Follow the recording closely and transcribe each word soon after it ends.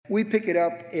We pick it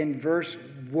up in verse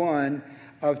 1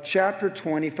 of chapter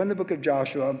 20 from the book of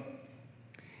Joshua.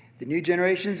 The new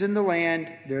generation's in the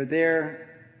land. They're there.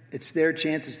 It's their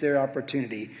chance. It's their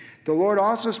opportunity. The Lord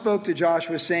also spoke to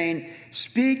Joshua, saying,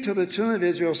 "Speak to the children of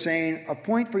Israel, saying,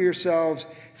 appoint for yourselves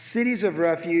cities of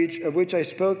refuge, of which I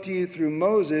spoke to you through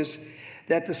Moses,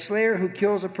 that the slayer who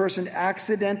kills a person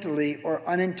accidentally or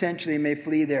unintentionally may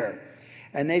flee there.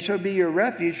 And they shall be your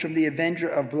refuge from the avenger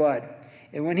of blood.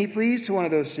 And when he flees to one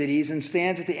of those cities and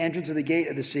stands at the entrance of the gate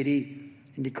of the city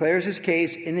and declares his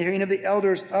case in the hearing of the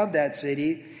elders of that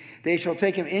city, they shall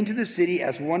take him into the city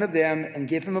as one of them and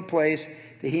give him a place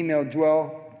that he may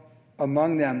dwell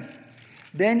among them.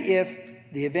 Then if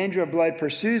the avenger of blood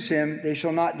pursues him, they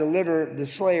shall not deliver the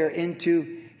slayer into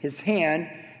his hand,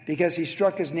 because he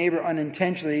struck his neighbor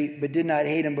unintentionally, but did not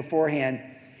hate him beforehand.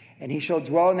 And he shall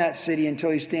dwell in that city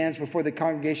until he stands before the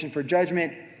congregation for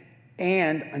judgment,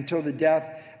 and until the death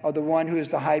of the one who is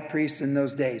the high priest in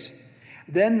those days.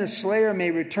 Then the slayer may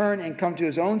return and come to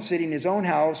his own city and his own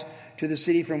house, to the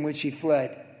city from which he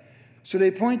fled." So they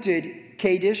appointed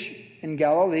Kadesh in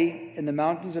Galilee, in the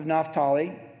mountains of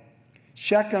Naphtali,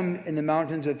 Shechem in the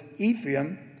mountains of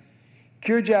Ephraim,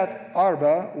 Kirjath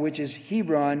Arba, which is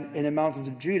Hebron, in the mountains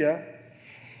of Judah,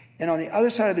 and on the other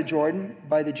side of the Jordan,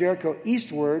 by the Jericho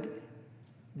eastward,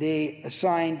 they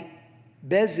assigned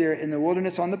Bezer in the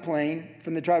wilderness on the plain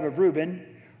from the tribe of Reuben,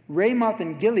 Ramoth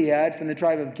in Gilead from the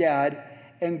tribe of Gad,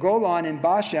 and Golan in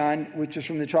Bashan, which was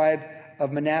from the tribe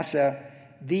of Manasseh.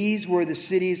 These were the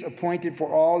cities appointed for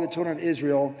all the children of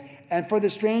Israel, and for the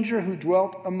stranger who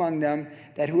dwelt among them,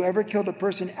 that whoever killed a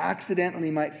person accidentally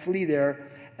might flee there,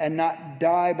 and not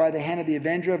die by the hand of the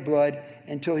avenger of blood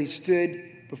until he stood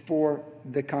before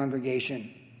the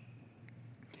congregation.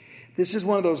 This is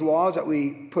one of those laws that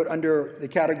we put under the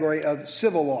category of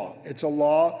civil law. It's a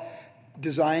law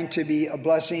designed to be a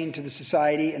blessing to the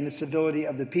society and the civility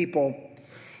of the people.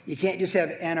 You can't just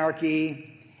have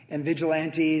anarchy and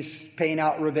vigilantes paying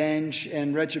out revenge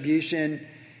and retribution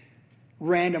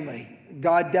randomly.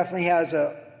 God definitely has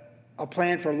a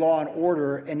plan for law and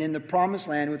order, and in the promised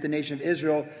land with the nation of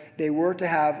Israel, they were to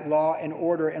have law and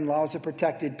order and laws that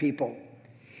protected people.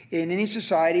 In any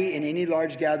society, in any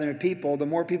large gathering of people, the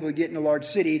more people you get in a large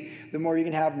city, the more you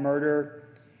can have murder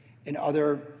and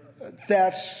other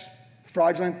thefts,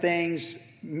 fraudulent things,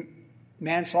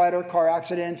 manslaughter, car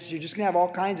accidents. You're just going to have all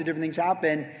kinds of different things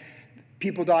happen.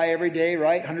 People die every day,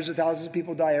 right? Hundreds of thousands of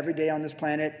people die every day on this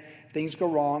planet. Things go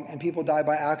wrong, and people die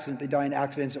by accident. They die in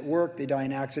accidents at work. They die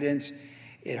in accidents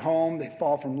at home. They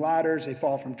fall from ladders. They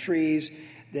fall from trees.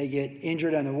 They get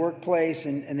injured in the workplace,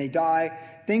 and they die.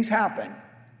 Things happen.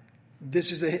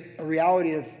 This is a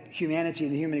reality of humanity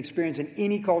and the human experience in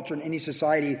any culture, in any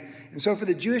society. And so for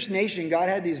the Jewish nation, God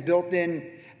had this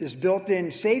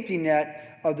built-in safety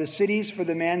net of the cities for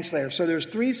the manslayer. So there's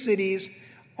 3 cities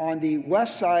on the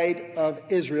west side of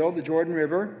Israel, the Jordan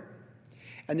River.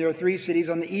 And there are 3 cities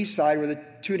on the east side where the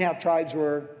 2.5 tribes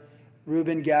were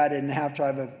Reuben, Gad, and the half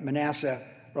tribe of Manasseh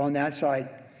were on that side.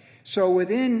 So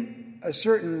within a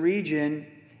certain region,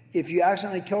 if you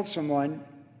accidentally killed someone,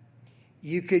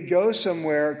 you could go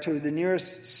somewhere to the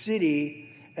nearest city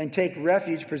and take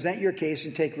refuge, present your case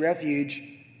and take refuge,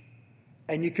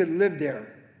 and you could live there.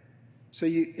 So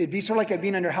it'd be sort of like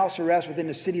being under house arrest within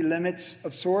the city limits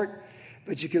of sort,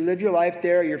 but you could live your life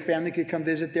there. Your family could come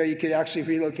visit there. You could actually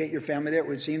relocate your family there. It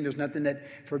would seem there's nothing that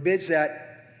forbids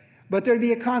that. But there'd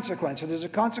be a consequence. So there's a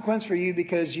consequence for you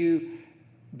because you,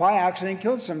 by accident,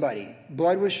 killed somebody.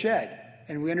 Blood was shed.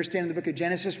 And we understand in the book of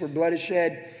Genesis, where blood is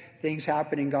shed, things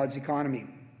happen in God's economy.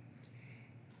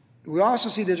 We also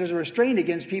see there's a restraint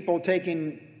against people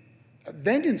taking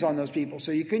vengeance on those people.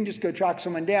 So you couldn't just go track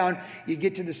someone down. You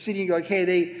get to the city, you go like, hey,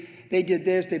 they did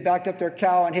this. They backed up their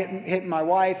cow and hit my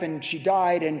wife, and she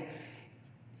died. And,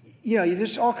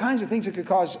 there's all kinds of things that could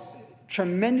cause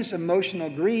tremendous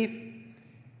emotional grief.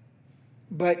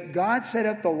 But God set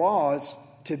up the laws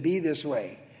to be this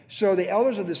way. So the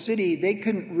elders of the city, they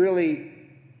couldn't really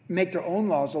make their own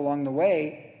laws along the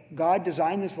way. God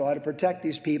designed this law to protect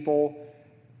these people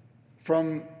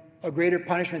from a greater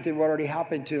punishment than what already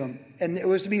happened to them. And it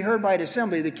was to be heard by an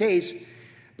assembly, the case,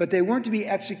 but they weren't to be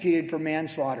executed for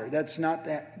manslaughter.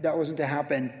 That wasn't to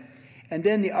happen. And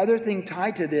then the other thing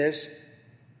tied to this,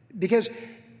 because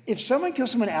if someone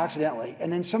kills someone accidentally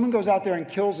and then someone goes out there and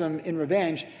kills them in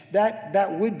revenge,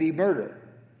 that would be murder.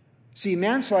 See,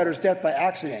 manslaughter is death by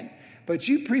accident. But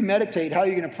you premeditate how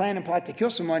you're going to plan and plot to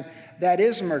kill someone, that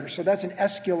is murder. So that's an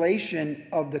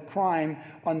escalation of the crime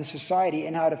on the society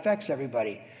and how it affects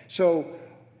everybody. So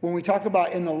when we talk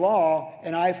about in the law,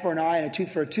 an eye for an eye and a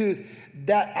tooth for a tooth,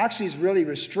 that actually is really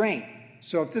restraint.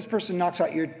 So if this person knocks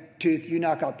out your tooth, you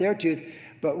knock out their tooth.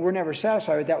 But we're never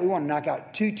satisfied with that. We want to knock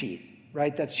out 2 teeth,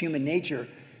 right? That's human nature.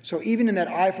 So even in that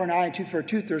eye for an eye and tooth for a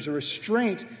tooth, there's a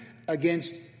restraint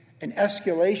against an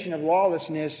escalation of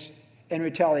lawlessness and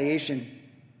retaliation.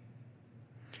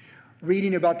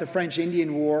 Reading about the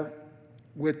French-Indian War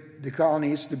with the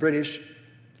colonies, the British,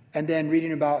 and then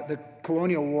reading about the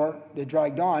colonial war that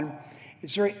dragged on,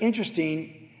 it's very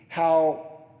interesting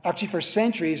how, actually for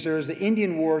centuries, there was the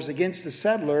Indian Wars against the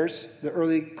settlers, the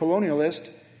early colonialists,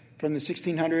 from the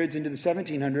 1600s into the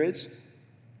 1700s.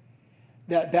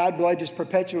 That bad blood just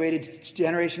perpetuated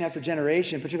generation after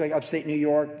generation, particularly like upstate New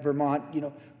York, Vermont,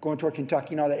 going toward Kentucky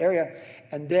and all that area.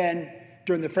 And then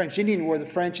during the French-Indian War, the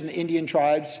French and the Indian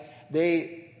tribes,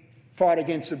 they fought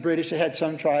against the British. They had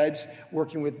some tribes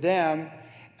working with them.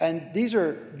 And these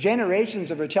are generations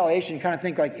of retaliation. Kind of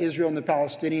think like Israel and the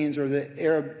Palestinians or the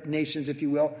Arab nations, if you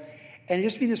will. And it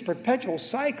just be this perpetual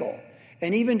cycle.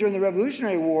 And even during the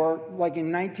Revolutionary War, like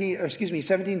in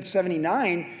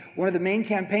 1779, one of the main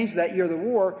campaigns of that year of the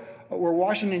war, where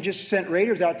Washington just sent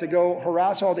raiders out to go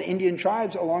harass all the Indian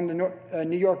tribes along the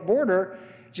New York border,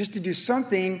 just to do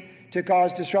something to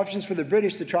cause disruptions for the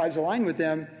British, the tribes aligned with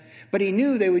them. But he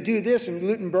knew they would do this and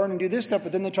loot and burn and do this stuff,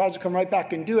 but then the tribes would come right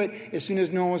back and do it as soon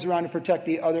as no one was around to protect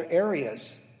the other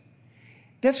areas.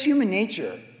 That's human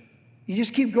nature. You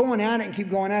just keep going at it and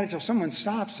keep going at it until someone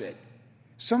stops it.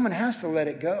 Someone has to let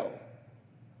it go,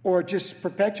 or it just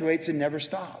perpetuates and never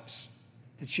stops.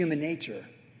 It's human nature.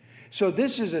 So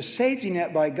this is a safety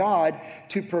net by God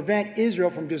to prevent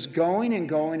Israel from just going and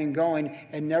going and going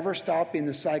and never stopping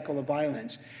the cycle of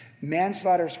violence.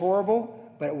 Manslaughter is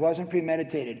horrible, but it wasn't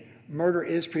premeditated. Murder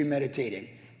is premeditated.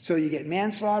 So you get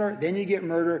manslaughter, then you get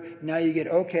murder, now you get,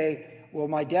 okay, well,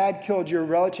 my dad killed your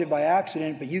relative by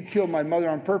accident, but you killed my mother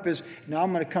on purpose, now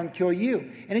I'm going to come kill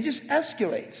you. And it just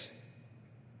escalates.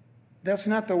 That's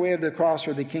not the way of the cross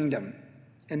or the kingdom.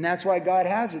 And that's why God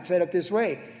has it set up this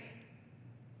way,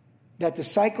 that the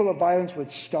cycle of violence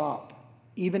would stop,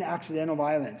 even accidental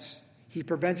violence. He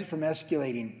prevents it from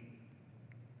escalating.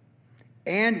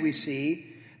 And we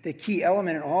see the key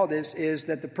element in all this is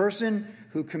that the person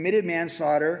who committed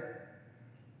manslaughter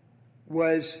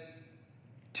was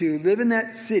to live in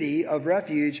that city of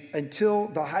refuge until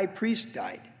the high priest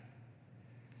died.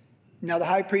 Now, the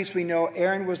high priest, we know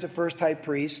Aaron was the first high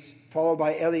priest, followed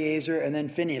by Eleazar and then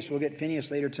Phinehas. We'll get Phinehas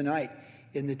later tonight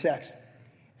in the text.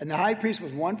 And the high priest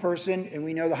was one person, and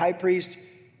we know the high priest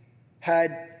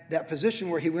had that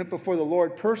position where he went before the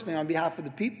Lord personally on behalf of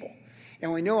the people.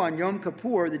 And we know on Yom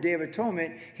Kippur, the Day of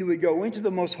Atonement, he would go into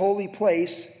the most holy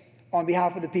place on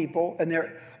behalf of the people. And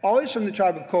they're always from the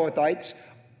tribe of Kohathites,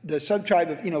 the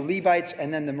sub-tribe of Levites,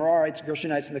 and then the Merarites,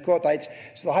 Gershonites, and the Kohathites.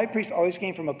 So the high priest always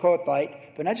came from a Kohathite,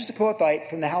 but not just a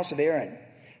Kohathite, from the house of Aaron.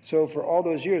 So for all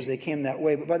those years, they came that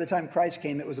way. But by the time Christ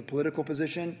came, it was a political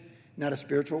position, not a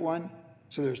spiritual one.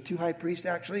 So there's 2 high priests,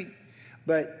 actually.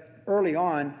 But early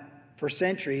on, for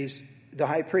centuries, the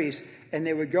high priest, and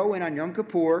they would go in on Yom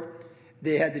Kippur.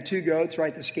 They had the 2 goats,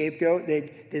 right, the scapegoat.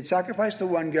 They'd sacrifice the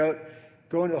 1 goat,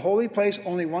 go into the holy place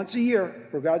only once a year,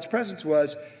 where God's presence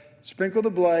was, sprinkle the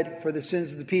blood for the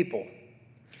sins of the people.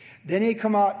 Then he'd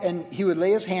come out and he would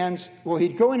lay his hands,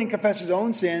 he'd go in and confess his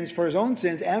own sins for his own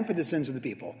sins and for the sins of the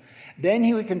people. Then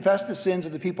he would confess the sins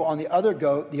of the people on the other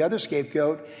goat, the other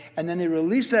scapegoat, and then they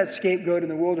release that scapegoat in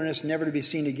the wilderness, never to be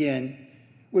seen again,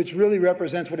 which really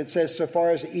represents what it says, so far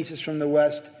as the east is from the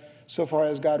west, so far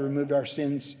as God removed our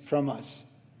sins from us.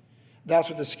 That's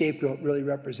what the scapegoat really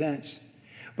represents.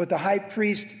 But the high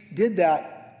priest did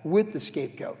that with the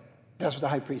scapegoat. That's what the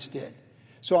high priest did.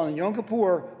 So on Yom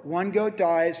Kippur, 1 goat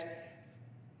dies,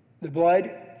 the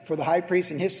blood for the high priest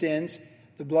and his sins,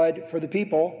 the blood for the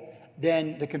people,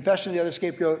 then the confession of the other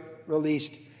scapegoat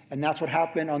released. And that's what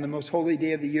happened on the most holy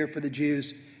day of the year for the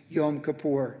Jews, Yom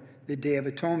Kippur, the Day of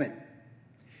Atonement.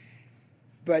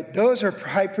 But those are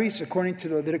high priests according to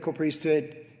the Levitical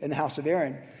priesthood in the house of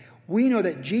Aaron. We know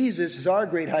that Jesus is our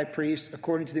great high priest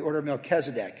according to the order of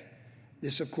Melchizedek.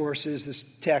 This, of course, is this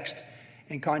text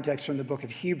in context from the book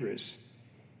of Hebrews.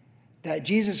 That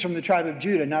Jesus is from the tribe of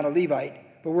Judah, not a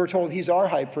Levite, but we're told he's our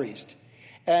high priest.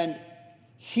 And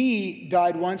he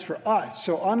died once for us.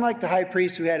 So unlike the high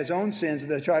priest who had his own sins of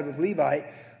the tribe of Levi,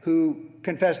 who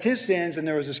confessed his sins and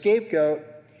there was a scapegoat,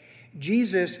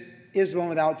 Jesus is the one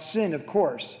without sin, of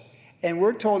course. And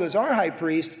we're told as our high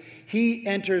priest, he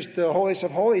enters the holiest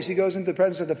of holies. He goes into the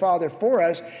presence of the Father for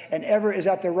us and ever is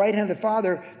at the right hand of the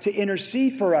Father to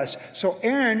intercede for us. So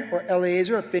Aaron or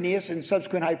Eleazar or Phinehas and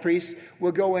subsequent high priests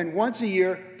will go in once a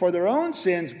year for their own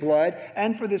sins' blood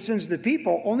and for the sins of the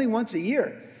people, only once a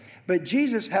year. But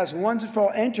Jesus has once and for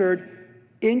all entered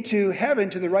into heaven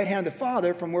to the right hand of the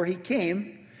Father from where he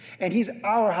came. and he's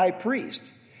our high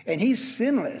priest, and he's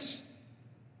sinless.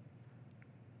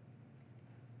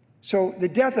 So the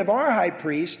death of our high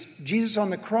priest, Jesus on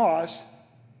the cross,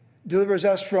 delivers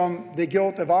us from the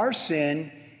guilt of our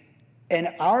sin and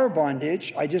our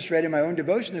bondage. I just read in my own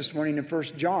devotion this morning in 1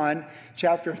 John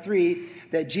chapter 3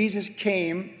 that Jesus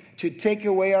came to take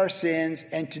away our sins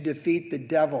and to defeat the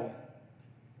devil.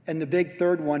 And the big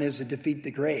third one is to defeat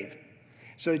the grave.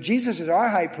 So Jesus is our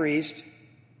high priest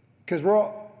because we're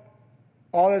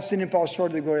all have sinned and fall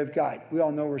short of the glory of God. We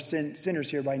all know we're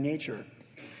sinners here by nature.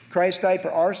 Christ died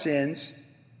for our sins,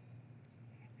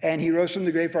 and he rose from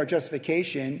the grave for our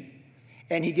justification,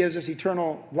 and he gives us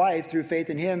eternal life through faith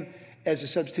in him as a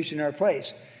substitution in our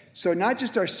place. So not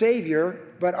just our Savior,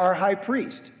 but our high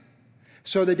priest.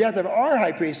 So the death of our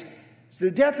high priest, so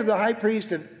the death of the high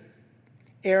priest of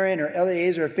Aaron or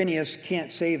Eleazar or Phinehas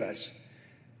can't save us.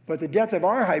 But the death of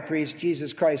our high priest,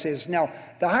 Jesus Christ, saves us. Now,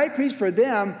 the high priest for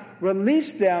them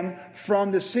released them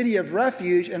from the city of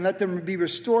refuge and let them be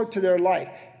restored to their life.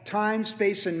 Time,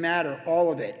 space, and matter,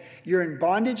 all of it. You're in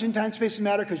bondage in time, space, and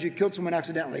matter because you killed someone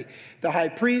accidentally. The high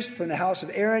priest from the house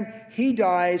of Aaron, he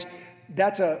dies.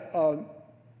 That's a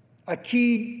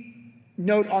key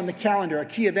note on the calendar, a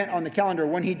key event on the calendar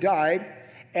when he died.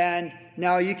 And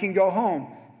now you can go home.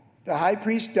 The high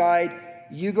priest died.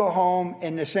 You go home.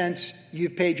 In a sense,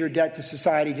 you've paid your debt to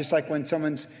society, just like when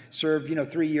someone's served,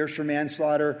 3 years for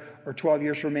manslaughter or 12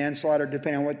 years for manslaughter,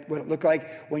 depending on what it looked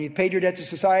like. When you've paid your debt to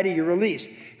society, you're released.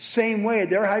 Same way,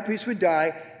 their high priest would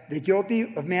die. The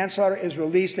guilty of manslaughter is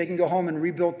released. They can go home and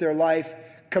rebuild their life,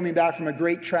 coming back from a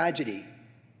great tragedy.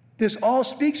 This all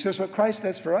speaks to us what Christ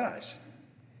does for us.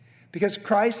 Because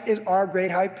Christ is our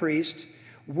great high priest.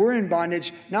 We're in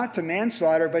bondage, not to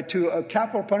manslaughter, but to a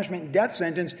capital punishment death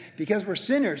sentence because we're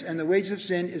sinners, and the wages of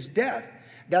sin is death.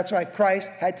 That's why Christ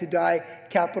had to die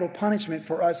capital punishment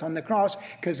for us on the cross,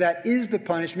 because that is the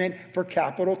punishment for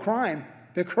capital crime,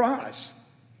 the cross.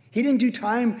 He didn't do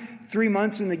time 3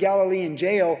 months in the Galilean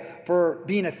jail for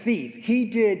being a thief. He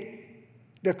did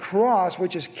the cross,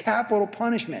 which is capital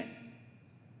punishment.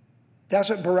 That's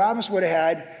what Barabbas would have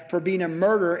had for being a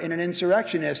murderer and an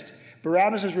insurrectionist.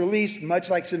 Barabbas is released, much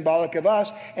like symbolic of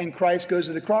us, and Christ goes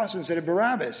to the cross instead of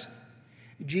Barabbas.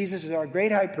 Jesus is our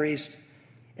great high priest,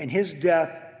 and his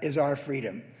death is our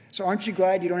freedom. So aren't you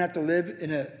glad you don't have to live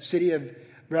in a city of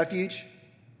refuge?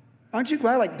 Aren't you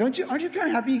glad? Aren't you kind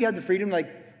of happy you got the freedom?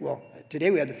 Today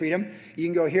we have the freedom. You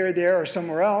can go here, there, or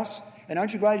somewhere else. And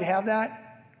aren't you glad you have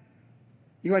that?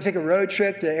 You want to take a road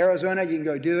trip to Arizona, you can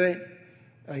go do it.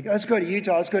 Let's go to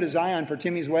Utah, let's go to Zion for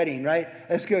Timmy's wedding, right?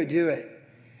 Let's go do it.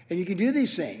 And you can do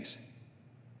these things.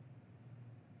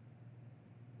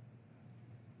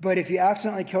 But if you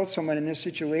accidentally killed someone in this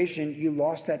situation, you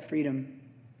lost that freedom.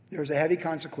 There was a heavy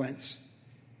consequence.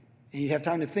 And you'd have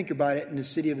time to think about it in the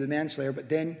city of the manslayer, but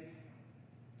then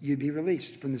you'd be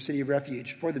released from the city of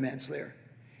refuge for the manslayer.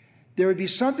 There would be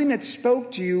something that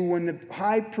spoke to you when the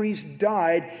high priest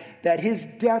died, that his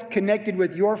death connected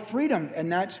with your freedom,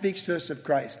 and that speaks to us of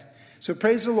Christ. So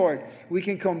praise the Lord. We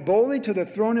can come boldly to the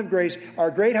throne of grace. Our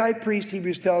great high priest,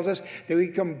 Hebrews tells us, that we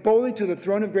come boldly to the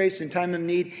throne of grace in time of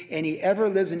need, and he ever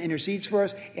lives and intercedes for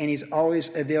us, and he's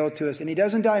always availed to us. And he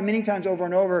doesn't die many times over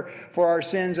and over for our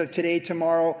sins of today,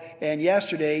 tomorrow, and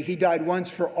yesterday. He died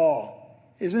once for all.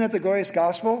 Isn't that the glorious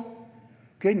gospel?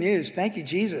 Good news. Thank you,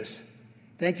 Jesus.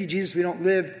 Thank you, Jesus. We don't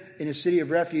live in a city of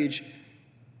refuge.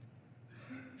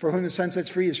 For whom the Son sets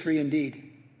free is free indeed.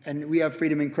 And we have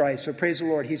freedom in Christ. So praise the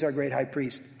Lord. He's our great high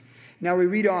priest. Now we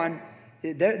read on.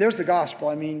 There's the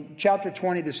gospel. Chapter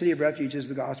 20, the city of refuge, is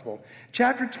the gospel.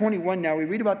 Chapter 21 now, we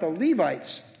read about the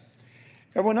Levites.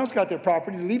 Everyone else got their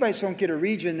property. The Levites don't get a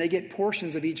region. They get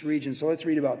portions of each region. So let's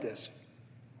read about this.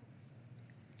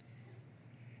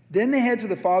 Then the heads of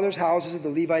the fathers' houses of the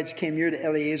Levites came near to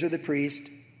Eleazar the priest,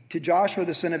 to Joshua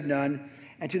the son of Nun,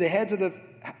 and to the heads of the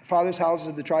fathers' houses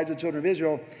of the tribes of the children of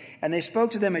Israel. And they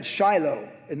spoke to them at Shiloh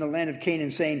in the land of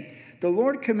Canaan, saying, The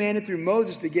Lord commanded through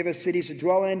Moses to give us cities to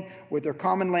dwell in with their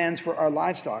common lands for our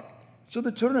livestock. So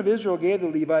the children of Israel gave the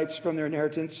Levites from their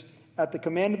inheritance at the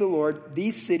command of the Lord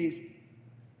these cities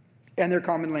and their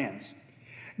common lands.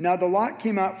 Now the lot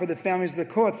came out for the families of the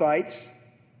Kohathites,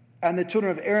 and the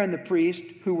children of Aaron the priest,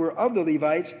 who were of the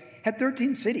Levites, had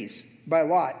 13 cities by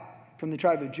lot from the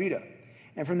tribe of Judah,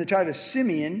 and from the tribe of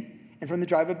Simeon, and from the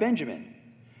tribe of Benjamin.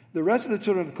 The rest of the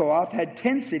children of Kohath had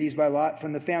 10 cities by lot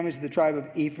from the families of the tribe of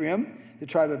Ephraim, the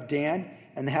tribe of Dan,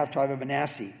 and the half-tribe of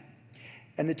Manasseh.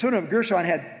 And the children of Gershon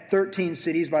had 13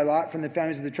 cities by lot from the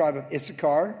families of the tribe of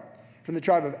Issachar, from the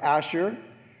tribe of Asher,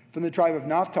 from the tribe of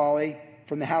Naphtali,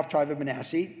 from the half-tribe of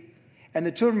Manasseh. And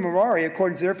the children of Merari,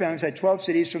 according to their families, had 12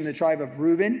 cities from the tribe of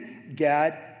Reuben,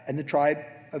 Gad, and the tribe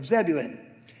of Zebulun.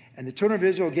 And the children of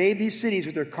Israel gave these cities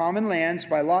with their common lands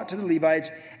by lot to the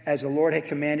Levites, as the Lord had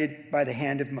commanded by the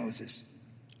hand of Moses.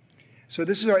 So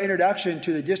this is our introduction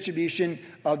to the distribution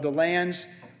of the lands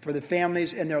for the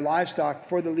families and their livestock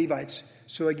for the Levites.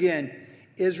 So again,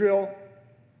 Israel,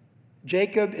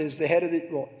 Jacob is the head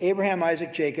of Abraham,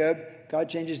 Isaac, Jacob. God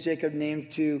changes Jacob's name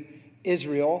to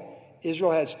Israel.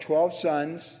 Israel has 12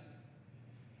 sons.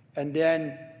 And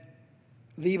then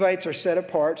Levites are set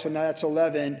apart, so now that's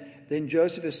 11. Then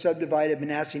Joseph has subdivided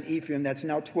Manasseh and Ephraim, that's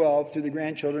now 12, through the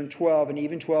grandchildren, 12, and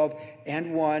even 12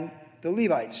 and 1, the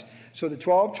Levites. So the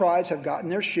 12 tribes have gotten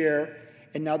their share,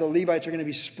 and now the Levites are going to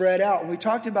be spread out. And we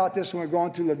talked about this when we were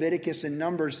going through Leviticus and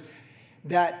Numbers,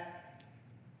 that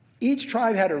each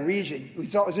tribe had a region. We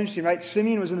thought it was interesting, right?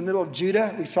 Simeon was in the middle of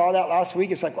Judah. We saw that last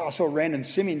week. It's like, wow, so random.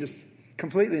 Simeon just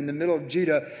completely in the middle of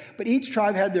Judah. But each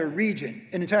tribe had their region,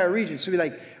 an entire region. So it'd be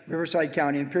like Riverside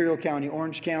County, Imperial County,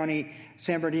 Orange County,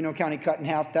 San Bernardino County cut in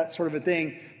half, that sort of a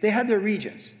thing. They had their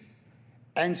regions.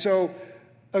 And so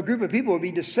a group of people would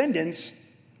be descendants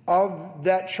of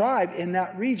that tribe in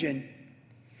that region.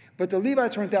 But the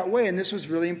Levites weren't that way, and this was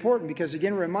really important because,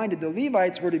 again, we're reminded the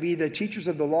Levites were to be the teachers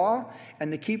of the law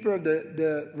and the keeper of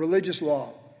the religious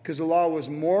law, because the law was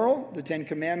moral, the 10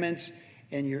 Commandments,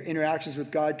 and your interactions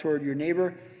with God toward your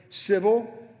neighbor.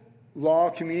 Civil, law,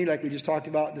 community, like we just talked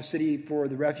about, the city for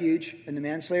the refuge and the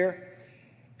manslayer.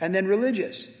 And then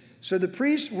religious. So the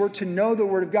priests were to know the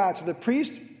word of God. So the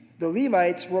priests, the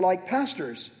Levites, were like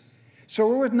pastors. So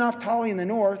we're with Naphtali in the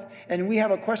north, and we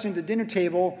have a question at the dinner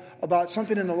table about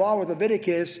something in the law with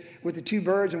Leviticus, with the 2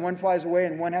 birds, and one flies away,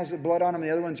 and one has the blood on him, and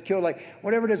the other one's killed. Like,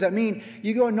 whatever does that mean?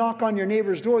 You go and knock on your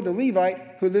neighbor's door, the Levite,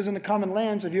 who lives in the common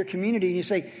lands of your community, and you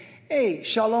say, hey,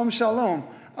 shalom, shalom.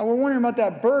 We're wondering about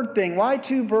that bird thing. Why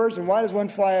 2 birds, and why does one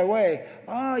fly away?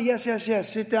 Oh, yes.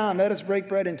 Sit down. Let us break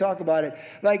bread and talk about it.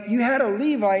 Like, you had a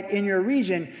Levite in your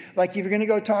region, like if you're going to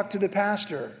go talk to the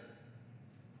pastor.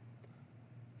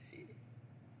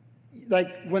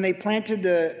 Like when they planted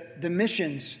the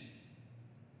missions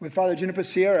with Father Juniper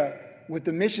Sierra, with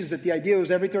the missions, that the idea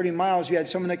was every 30 miles you had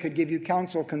someone that could give you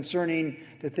counsel concerning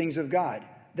the things of God.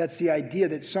 That's the idea,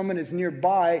 that someone is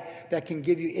nearby that can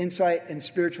give you insight and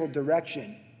spiritual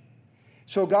direction.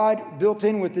 So God built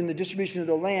in within the distribution of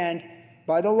the land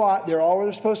by the lot, they're all where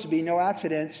they're supposed to be, no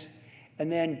accidents. And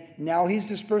then now he's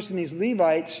dispersing these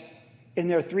Levites in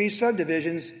their 3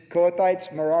 subdivisions, Kohathites,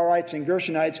 Merarites, and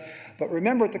Gershonites. But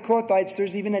remember, with the Kohathites,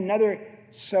 there's even another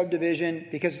subdivision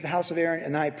because it's the house of Aaron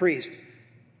and the high priest.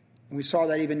 And we saw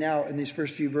that even now in these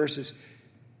first few verses.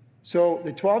 So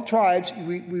the 12 tribes,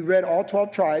 we read all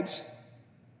 12 tribes,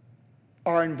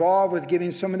 are involved with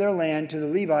giving some of their land to the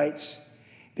Levites,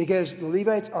 because the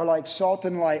Levites are like salt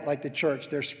and light, like the church.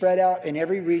 They're spread out in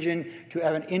every region to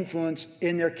have an influence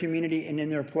in their community and in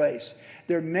their place.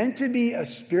 They're meant to be a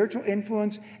spiritual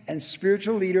influence and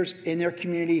spiritual leaders in their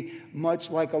community, much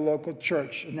like a local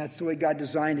church. And that's the way God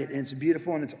designed it. And it's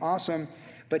beautiful and it's awesome.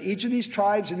 But each of these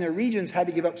tribes in their regions had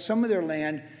to give up some of their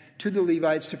land to the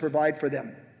Levites to provide for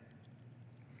them.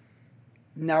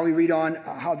 Now we read on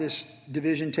how this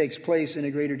division takes place in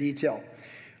a greater detail.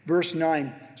 Verse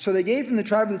 9, so they gave from the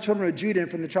tribe of the children of Judah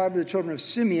and from the tribe of the children of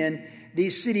Simeon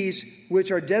these cities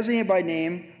which are designated by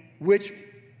name, which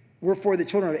were for the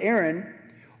children of Aaron,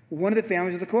 one of the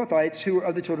families of the Kohathites, who were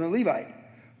of the children of Levi.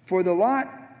 For the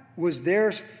lot was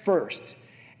theirs first.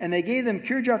 And they gave them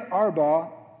Kirjath Arba.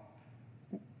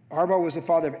 Arba was the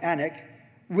father of Anak,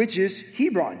 which is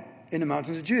Hebron in the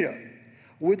mountains of Judah,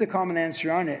 with the common land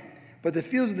surrounding it. But the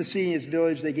fields of the city and its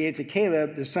village they gave to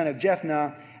Caleb, the son of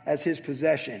Jephunneh, as his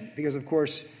possession. Because, of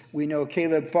course, we know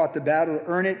Caleb fought the battle to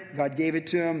earn it. God gave it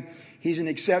to him. He's an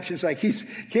exception. It's like he's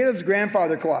Caleb's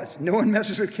grandfather clause. No one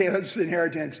messes with Caleb's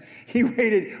inheritance. He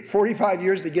waited 45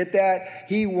 years to get that.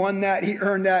 He won that. He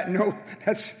earned that. No,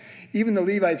 that's, even the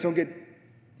Levites don't get,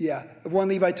 one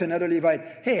Levite to another Levite.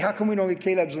 Hey, how come we don't get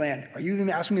Caleb's land? Are you even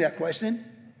asking me that question?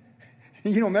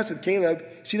 You don't mess with Caleb.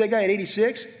 See that guy at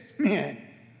 86? Man,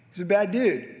 he's a bad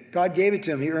dude. God gave it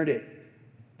to him. He earned it.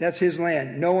 That's his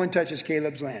land. No one touches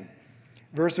Caleb's land.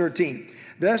 Verse 13.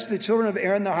 Thus the children of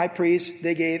Aaron the high priest,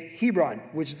 they gave Hebron,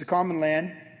 which is the common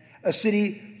land, a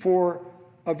city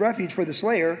of refuge for the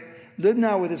slayer,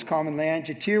 Libnah with its common land,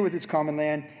 Jatir with its common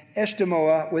land,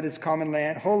 Eshtemoa with its common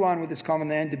land, Holon with its common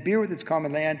land, Debir with its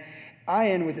common land,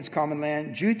 Ain with its common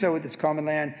land, Juttah with its common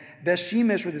land,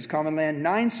 Beth-Shemesh with its common land,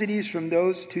 9 cities from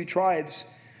those 2 tribes.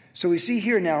 So we see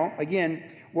here now, again,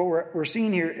 what we're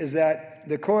seeing here is that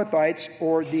the Kohathites,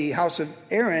 or the house of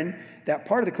Aaron, that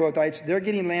part of the Kohathites, they're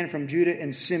getting land from Judah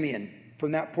and Simeon,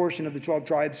 from that portion of the 12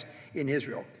 tribes in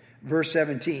Israel. Verse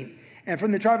 17. And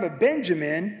from the tribe of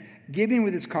Benjamin, Gibeon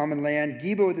with its common land,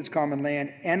 Geba with its common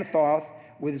land, Anathoth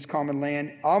with its common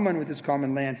land, Almon with its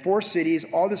common land, 4 cities.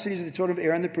 All the cities of the children of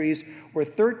Aaron the priest were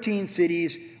 13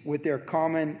 cities with their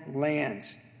common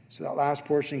lands. So that last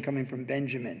portion coming from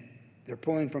Benjamin. They're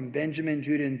pulling from Benjamin,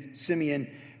 Judah, and Simeon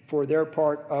for their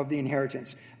part of the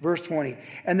inheritance. Verse 20.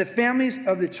 And the families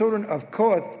of the children of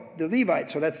Kohath, the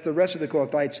Levites, so that's the rest of the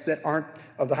Kohathites that aren't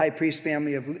of the high priest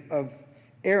family of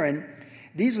Aaron.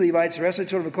 These Levites, the rest of the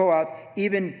children of Kohath,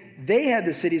 even they had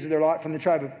the cities of their lot from the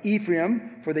tribe of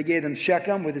Ephraim, for they gave them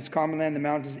Shechem with its common land, the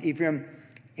mountains of Ephraim,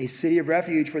 a city of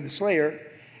refuge for the slayer,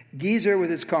 Gezer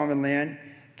with its common land,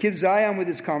 Kibzion with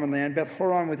its common land,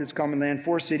 Beth-horon with its common land,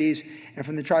 4 cities, and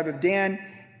from the tribe of Dan,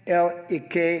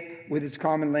 El-Ikeh with its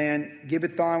common land,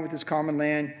 Gibbethon with its common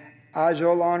land,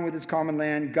 Ajalon with its common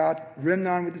land,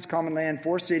 Gath-Rimnon with its common land,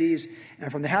 4 cities,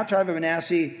 and from the half-tribe of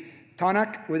Manasseh,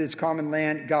 Tanakh with its common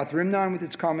land, Gath-Rimnon with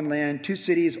its common land, 2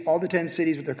 cities. All the 10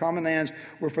 cities with their common lands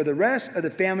were for the rest of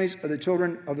the families of the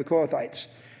children of the Kohathites.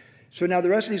 So now the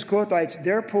rest of these Kohathites,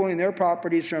 they're pulling their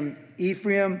properties from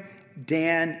Ephraim,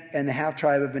 Dan, and the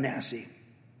half-tribe of Manasseh.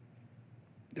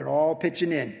 They're all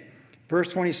pitching in. Verse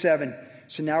 27.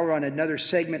 So now we're on another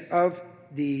segment of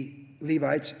the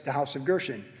Levites, the house of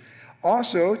Gershon.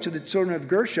 Also to the children of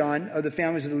Gershon, of the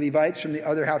families of the Levites from the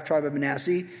other half-tribe of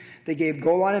Manasseh, they gave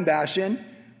Golan and Bashan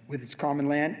with its common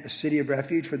land, a city of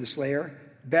refuge for the slayer,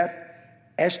 Beth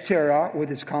Eshterah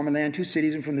with its common land, 2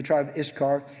 cities, and from the tribe of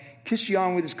Issachar,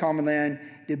 Kishion with its common land,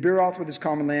 Debiroth with its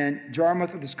common land,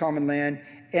 Jarmuth with its common land,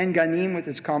 En-Ganim with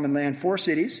its common land, 4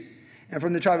 cities, and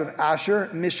from the tribe of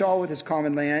Asher, Mishal with its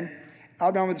common land,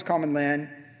 Abdon with its common land,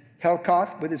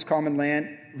 Helkath with its common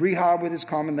land, Rehob with its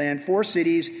common land, 4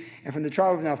 cities, and from the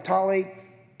tribe of Naphtali,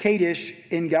 Kadesh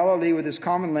in Galilee with its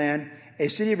common land, a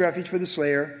city of refuge for the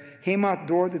slayer, Hamath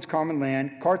Dor with its common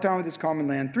land, Kartan with its common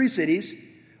land, 3 cities.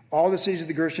 All the cities of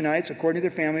the Gershonites, according to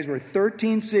their families, were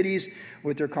 13 cities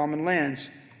with their common lands.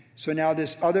 So now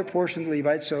this other portion of the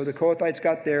Levites, so the Kohathites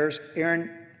got theirs, Aaron,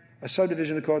 a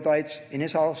subdivision of the Kohathites in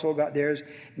his household, got theirs.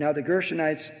 Now the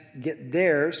Gershonites get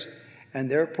theirs, and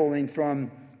they're pulling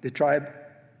from the tribe,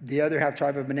 the other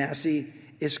half-tribe of Manasseh,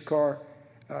 Issachar,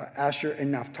 Asher,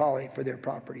 and Naphtali for their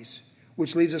properties.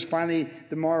 Which leaves us finally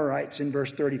the Merarites in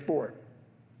verse 34.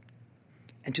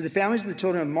 And to the families of the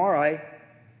children of Merari,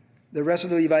 the rest of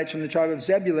the Levites from the tribe of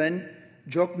Zebulun,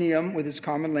 Jokneam with its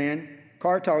common land,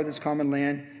 Kartar with its common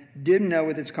land, Dimnah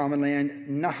with its common land,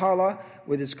 Nahala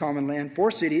with its common land, 4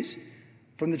 cities.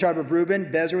 From the tribe of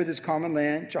Reuben, Bezer with its common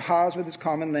land, Jahaz with its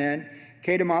common land,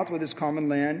 Kedemoth with its common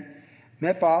land,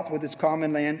 Mephath with its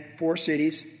common land, 4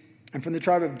 cities. And from the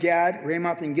tribe of Gad,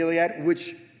 Ramoth and Gilead,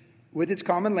 which with its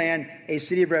common land, a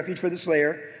city of refuge for the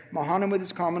slayer, Mahanaim with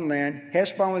its common land,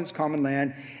 Heshbon with its common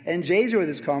land, and Jazer with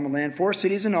its common land, 4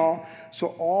 cities in all. So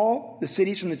all the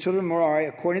cities from the children of Merari,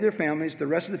 according to their families, the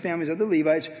rest of the families of the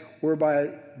Levites, were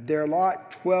by their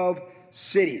lot 12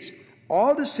 cities.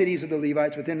 All the cities of the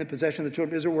Levites within the possession of the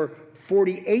children of Israel were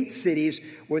 48 cities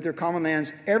with their common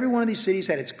lands. Every one of these cities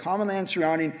had its common land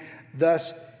surrounding,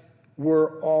 thus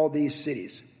were all these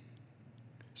cities.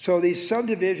 So these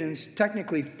subdivisions,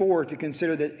 technically 4 if you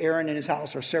consider that Aaron and his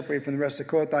house are separated from the rest of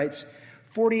the Kohathites,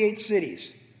 48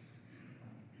 cities.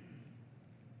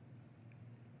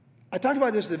 I talked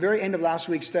about this at the very end of last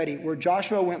week's study where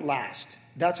Joshua went last.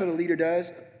 That's what a leader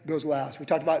does, goes last. We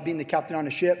talked about being the captain on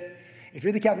the ship. If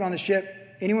you're the captain on the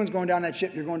ship, anyone's going down that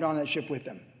ship, you're going down that ship with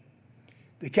them.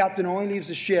 The captain only leaves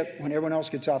the ship when everyone else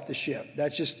gets off the ship.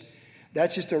 That's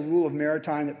just a rule of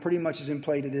maritime that pretty much is in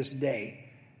play to this day.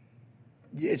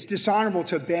 It's dishonorable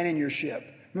to abandon your ship.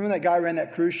 Remember that guy ran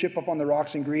that cruise ship up on the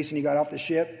rocks in Greece and he got off the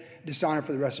ship? Dishonor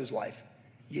for the rest of his life.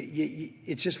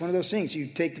 It's just one of those things. You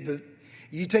take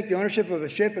the ownership of a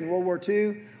ship in World War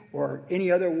II or any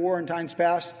other war in times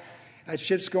past, that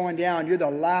ship's going down. You're the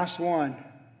last one.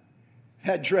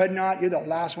 That dreadnought, you're the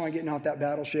last one getting off that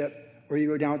battleship, or you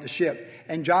go down with the ship.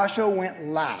 And Joshua went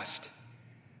last.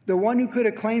 The one who could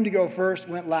have claimed to go first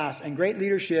went last. And great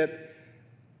leadership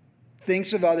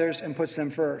thinks of others and puts them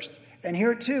first. And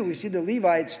here too, we see the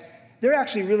Levites, they're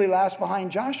actually really last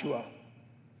behind Joshua.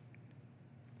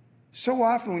 So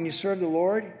often when you serve the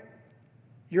Lord,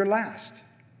 you're last.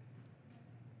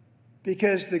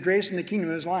 Because the greatest in the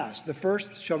kingdom is last. The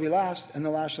first shall be last, and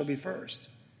the last shall be first.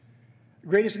 The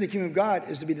greatest in the kingdom of God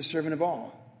is to be the servant of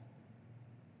all.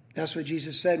 That's what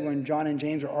Jesus said when John and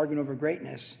James were arguing over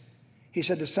greatness. He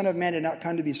said, the Son of Man did not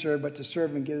come to be served, but to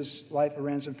serve and give his life a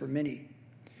ransom for many.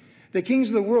 The kings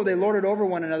of the world, they lord it over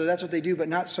one another. That's what they do, but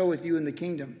not so with you in the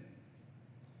kingdom.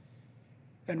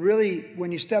 And really,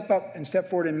 when you step up and step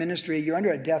forward in ministry, you're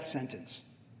under a death sentence.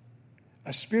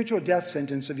 A spiritual death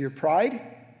sentence of your pride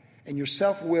And your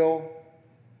self-will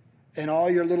and all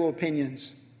your little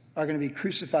opinions are going to be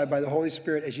crucified by the Holy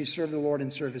Spirit as you serve the Lord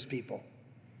and serve his people.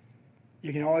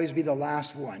 You can always be the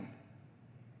last one.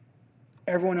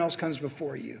 Everyone else comes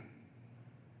before you.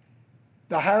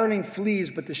 The hireling flees,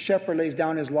 but the shepherd lays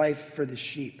down his life for the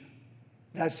sheep.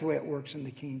 That's the way it works in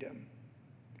the kingdom.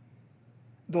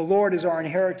 The Lord is our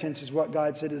inheritance, is what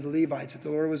God said to the Levites, that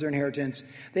the Lord was their inheritance.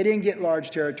 They didn't get large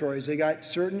territories. They got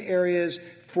certain areas,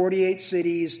 48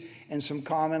 cities, and some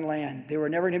common land. They were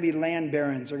never going to be land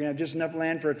barons. They're going to have just enough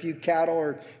land for a few cattle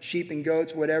or sheep and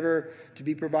goats, whatever, to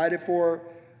be provided for.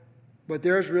 But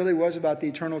theirs really was about the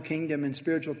eternal kingdom and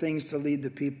spiritual things to lead the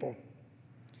people.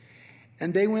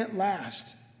 And they went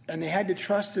last, and they had to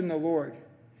trust in the Lord.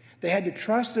 They had to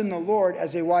trust in the Lord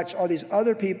as they watched all these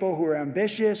other people who were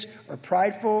ambitious or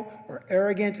prideful or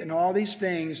arrogant and all these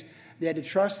things. They had to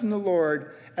trust in the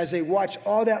Lord as they watched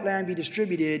all that land be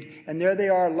distributed. And there they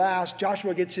are last.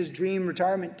 Joshua gets his dream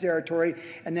retirement territory.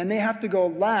 And then they have to go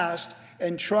last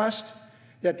and trust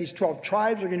that these 12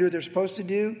 tribes are going to do what they're supposed to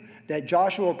do, that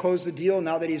Joshua will close the deal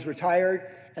now that he's retired,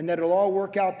 and that it'll all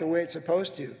work out the way it's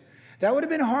supposed to. That would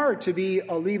have been hard to be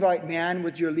a Levite man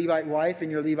with your Levite wife and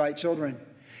your Levite children.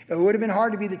 It would have been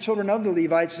hard to be the children of the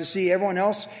Levites to see everyone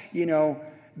else,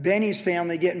 Benny's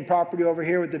family getting property over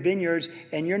here with the vineyards,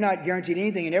 and you're not guaranteed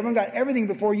anything, and everyone got everything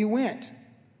before you went.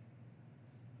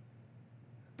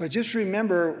 But just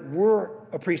remember, we're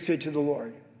a priesthood to the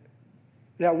Lord,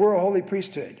 that we're a holy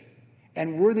priesthood,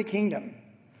 and we're the kingdom.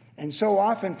 And so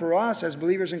often for us as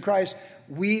believers in Christ,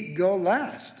 we go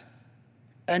last.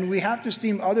 And we have to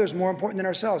esteem others more important than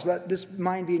ourselves. Let this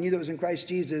mind be in you that was in Christ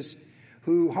Jesus,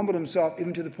 who humbled himself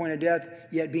even to the point of death,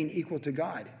 yet being equal to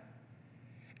God.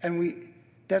 And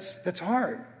that's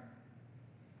hard.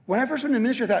 When I first went into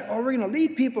ministry, I thought, we're going to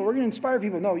lead people, we're going to inspire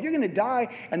people. No, you're going to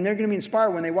die, and they're going to be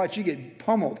inspired when they watch you get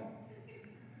pummeled.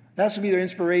 That's going to be their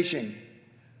inspiration.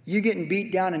 You getting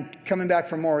beat down and coming back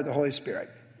for more with the Holy Spirit.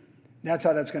 That's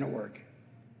how that's going to work.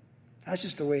 That's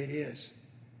just the way it is.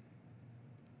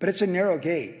 But it's a narrow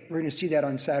gate. We're going to see that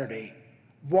on Saturday.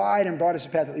 Wide and broad is the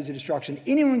path that leads to destruction.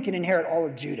 Anyone can inherit all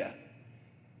of Judah.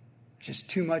 It's just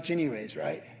too much anyways,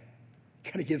 right?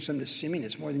 Got to give some to Simeon.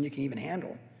 It's more than you can even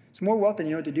handle. It's more wealth than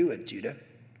you know what to do with, Judah.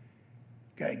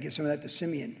 Got to give some of that to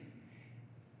Simeon.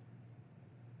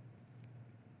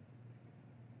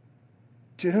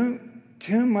 To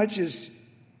whom much is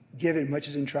given, much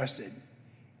is entrusted.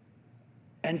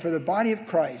 And for the body of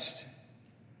Christ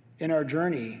in our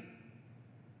journey,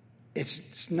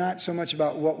 it's not so much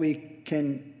about what we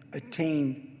can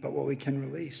attain, but what we can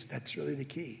release. That's really the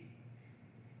key.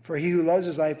 For he who loves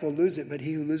his life will lose it, but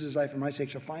he who loses his life for my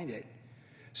sake shall find it.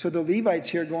 So the Levites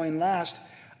here going last,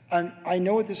 I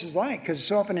know what this is like, because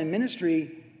so often in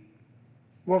ministry,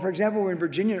 well, for example, we're in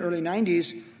Virginia in the early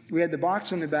 90s, we had the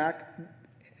box on the back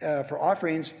for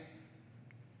offerings,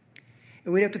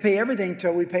 and we'd have to pay everything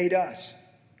till we paid us.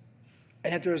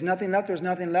 And if there was nothing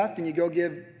left, and you go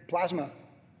give plasma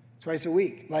twice a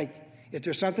week. Like, if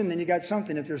there's something, then you got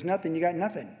something. If there's nothing, you got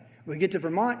nothing. When we get to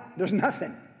Vermont, there's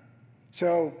nothing.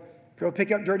 So go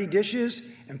pick up dirty dishes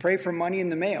and pray for money in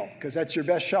the mail, because that's your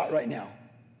best shot right now.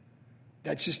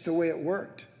 That's just the way it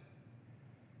worked.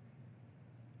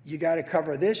 You got to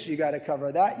cover this, you got to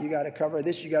cover that, you got to cover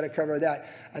this, you got to cover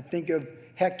that. I think of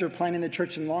Hector planning the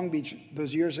church in Long Beach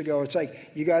those years ago. It's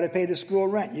like, you got to pay the school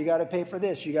rent, you got to pay for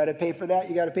this, you got to pay for that,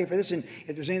 you got to pay for this. And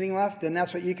if there's anything left, then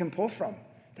that's what you can pull from.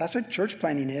 That's what church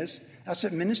planning is. That's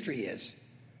what ministry is.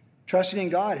 Trusting in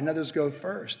God and others go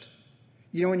first.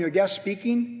 You know, when you're guest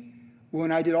speaking,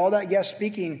 when I did all that guest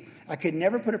speaking, I could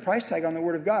never put a price tag on the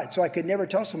Word of God. So I could never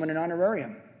tell someone an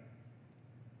honorarium.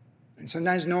 And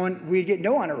sometimes we'd get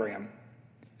no honorarium.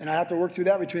 And I have to work through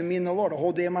that between me and the Lord a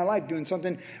whole day of my life, doing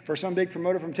something for some big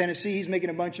promoter from Tennessee. He's making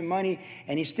a bunch of money,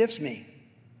 and he stiffs me.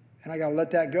 And I got to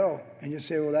let that go. And you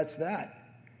say, well, that's that.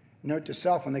 Note to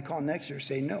self, when they call next year,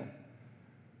 say no.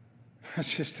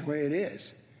 That's just the way it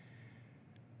is.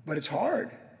 But it's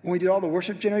hard. When we did all the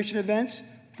worship generation events,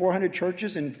 400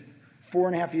 churches in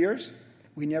 4.5 years,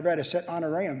 we never had a set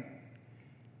honorarium.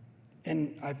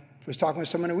 And I was talking with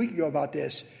someone a week ago about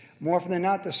this. More often than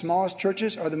not, the smallest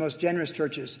churches are the most generous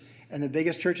churches. And the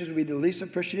biggest churches would be the least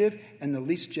appreciative and the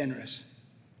least generous.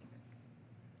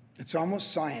 It's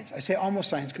almost science. I say almost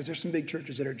science because there's some big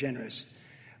churches that are generous.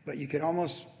 But you could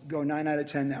almost go 9 out of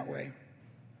 10 that way.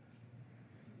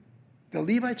 The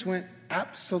Levites went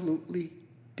absolutely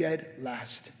dead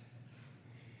last.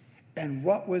 And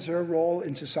what was their role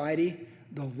in society?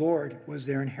 The Lord was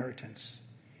their inheritance.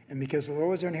 And because the Lord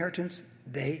was their inheritance,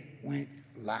 they went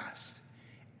last.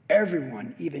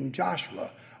 Everyone, even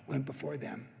Joshua, went before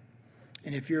them.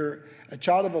 And if you're a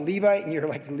child of a Levite and you're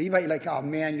like the Levite, you're like, oh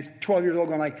man, you're 12 years old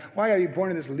going like, why are you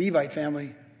born in this Levite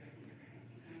family?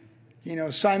 You know,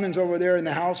 Simon's over there in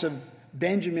the house of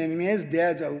Benjamin. I mean, his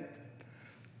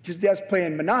dad's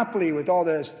playing Monopoly with all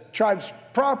this tribe's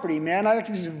property, man. I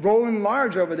can just rolling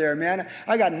large over there, man.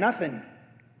 I got nothing.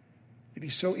 It'd be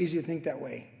so easy to think that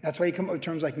way. That's why you come up with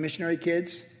terms like missionary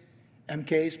kids,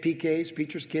 MKs, PKs,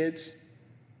 preacher's kids.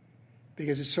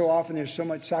 Because it's so often there's so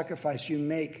much sacrifice you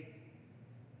make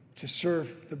to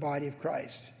serve the body of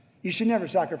Christ. You should never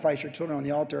sacrifice your children on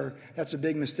the altar. That's a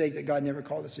big mistake that God never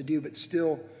called us to do. But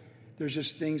still, there's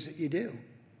just things that you do.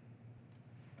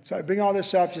 So I bring all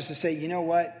this up just to say, you know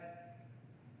what?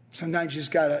 Sometimes you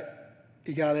gotta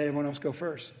let everyone else go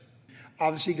first.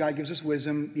 Obviously, God gives us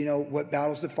wisdom, you know, what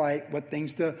battles to fight, what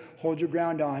things to hold your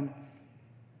ground on.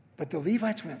 But the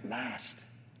Levites went last.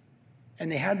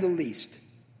 And they had the least.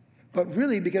 But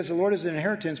really, because the Lord is an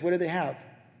inheritance, what did they have?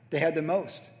 They had the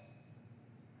most.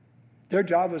 Their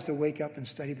job was to wake up and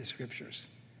study the scriptures.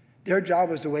 Their job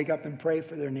was to wake up and pray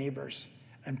for their neighbors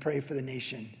and pray for the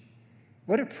nation.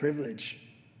 What a privilege.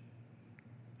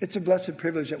 It's a blessed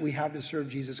privilege that we have to serve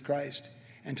Jesus Christ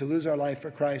and to lose our life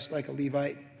for Christ like a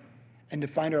Levite and to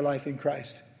find our life in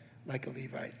Christ like a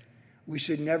Levite. We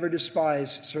should never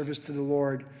despise service to the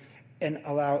Lord and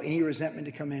allow any resentment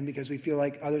to come in because we feel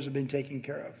like others have been taken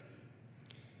care of.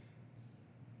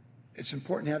 It's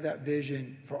important to have that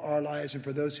vision for our lives and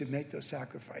for those who make those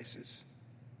sacrifices.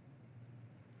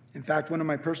 In fact, one of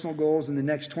my personal goals in the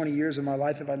next 20 years of my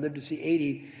life, if I live to see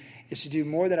 80, is to do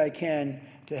more that I can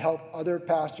to help other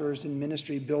pastors in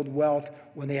ministry build wealth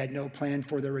when they had no plan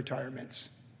for their retirements.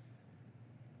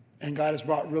 And God has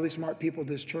brought really smart people to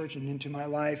this church and into my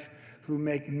life who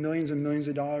make millions and millions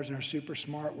of dollars and are super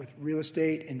smart with real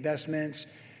estate, investments,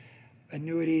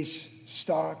 annuities,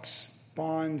 stocks,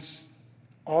 bonds,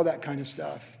 all that kind of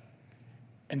stuff.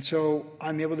 And so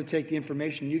I'm able to take the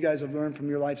information you guys have learned from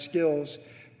your life skills,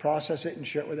 process it and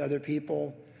share it with other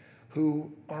people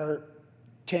who are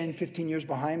 10, 15 years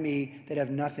behind me that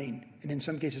have nothing, and in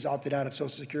some cases opted out of Social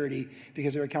Security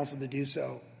because they were counseled to do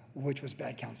so, which was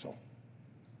bad counsel.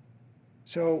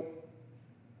 So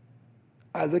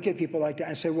I look at people like that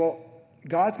and say, well,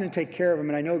 God's going to take care of them,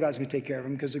 and I know God's going to take care of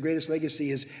them because the greatest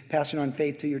legacy is passing on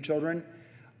faith to your children.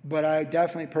 But I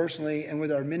definitely personally, and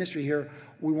with our ministry here,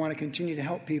 we want to continue to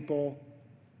help people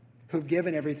who've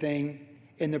given everything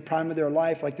in the prime of their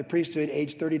life, like the priesthood,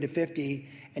 age 30 to 50,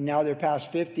 and now they're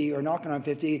past 50 or knocking on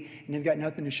 50, and they've got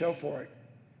nothing to show for it.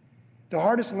 The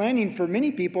hardest landing for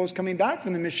many people is coming back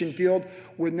from the mission field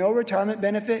with no retirement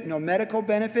benefit, no medical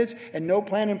benefits, and no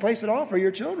plan in place at all for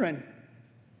your children.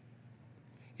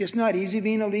 It's not easy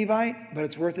being a Levite, but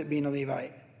it's worth it being a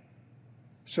Levite.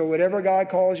 So whatever God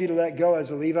calls you to let go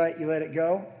as a Levite, you let it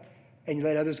go, and you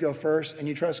let others go first, and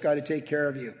you trust God to take care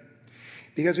of you.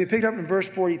 Because we picked up in verse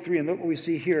 43, and look what we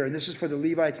see here, and this is for the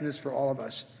Levites, and this is for all of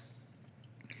us.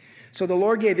 So the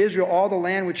Lord gave Israel all the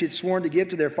land which he had sworn to give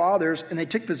to their fathers, and they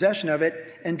took possession of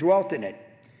it and dwelt in it.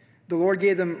 The Lord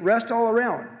gave them rest all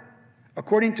around,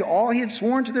 according to all he had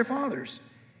sworn to their fathers.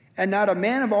 And not a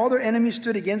man of all their enemies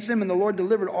stood against them, and the Lord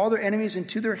delivered all their enemies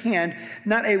into their hand.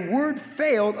 Not a word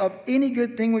failed of any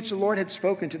good thing which the Lord had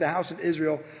spoken to the house of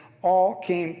Israel. All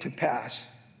came to pass.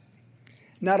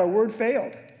 Not a word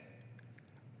failed.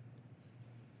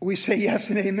 We say yes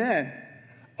and amen.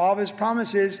 All of his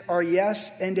promises are yes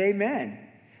and amen.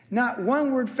 Not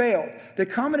one word failed. The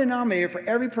common denominator for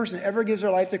every person that ever gives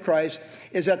their life to Christ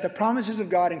is that the promises of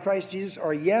God in Christ Jesus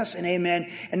are yes and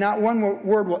amen, and not one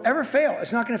word will ever fail.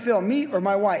 It's not going to fail me or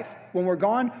my wife. When we're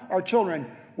gone, our children.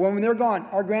 When they're gone,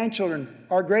 our grandchildren,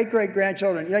 our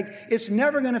great-great-grandchildren. It's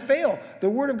never going to fail. The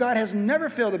word of God has never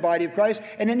failed the body of Christ,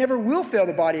 and it never will fail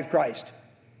the body of Christ.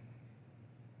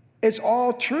 It's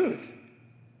all truth.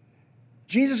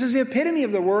 Jesus is the epitome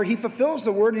of the word. He fulfills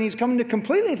the word, and he's coming to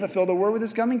completely fulfill the word with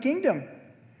his coming kingdom.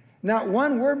 Not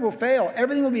one word will fail.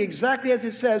 Everything will be exactly as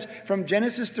it says from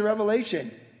Genesis to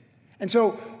Revelation. And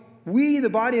so we, the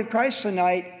body of Christ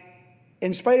tonight,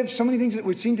 in spite of so many things that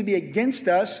would seem to be against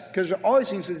us, because there always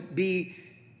seems to be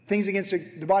things against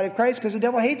the body of Christ, because the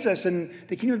devil hates us and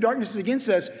the kingdom of darkness is against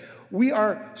us, we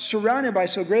are surrounded by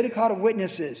so great a cloud of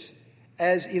witnesses.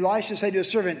 As Elisha said to his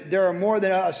servant, there are more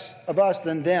than of us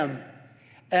than them.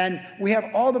 And we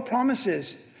have all the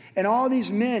promises and all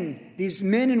these men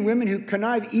and women who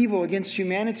connive evil against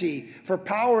humanity for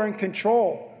power and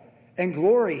control and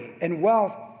glory and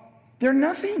wealth. They're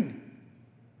nothing.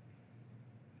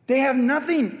 They have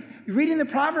nothing. Reading the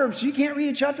Proverbs, you can't read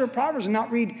a chapter of Proverbs and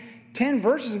not read 10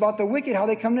 verses about the wicked, how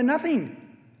they come to nothing.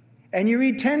 And you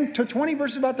read 10 to 20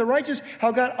 verses about the righteous,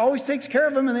 how God always takes care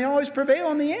of them and they always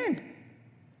prevail in the end.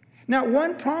 Not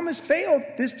one promise failed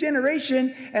this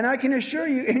generation, and I can assure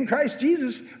you in Christ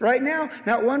Jesus right now,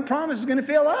 not one promise is going to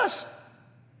fail us.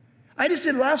 I just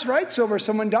did last rites over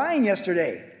someone dying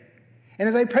yesterday. And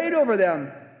as I prayed over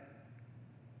them,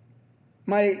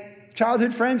 my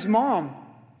childhood friend's mom,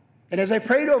 and as I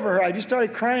prayed over her, I just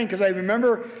started crying because I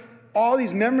remember all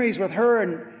these memories with her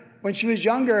and when she was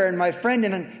younger, and my friend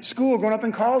in school growing up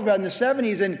in Carlsbad in the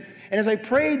 70s. And as I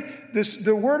prayed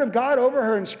the word of God over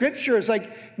her in Scripture, it's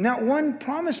like not one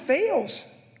promise fails.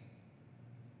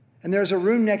 And there's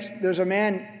a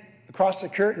man across the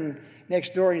curtain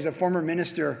next door, and he's a former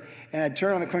minister. And I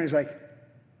turn on the corner, he's like,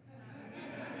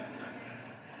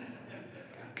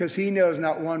 because he knows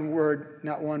not one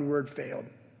word failed.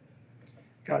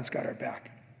 God's got our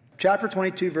back. Chapter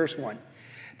 22, verse 1.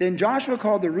 Then Joshua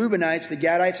called the Reubenites, the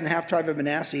Gadites, and half-tribe of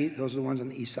Manasseh. Those are the ones on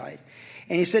the east side.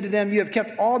 And he said to them, you have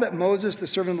kept all that Moses, the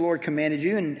servant of the Lord, commanded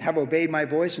you, and have obeyed my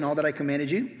voice and all that I commanded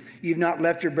you. You've not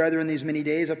left your brethren these many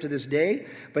days up to this day,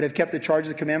 but have kept the charge of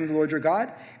the commandment of the Lord your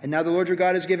God. And now the Lord your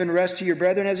God has given rest to your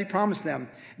brethren as he promised them.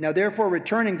 Now therefore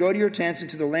return and go to your tents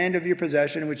into the land of your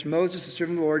possession, which Moses, the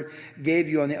servant of the Lord, gave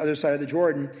you on the other side of the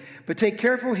Jordan. But take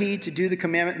careful heed to do the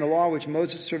commandment and the law which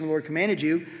Moses, the servant of the Lord, commanded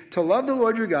you, to love the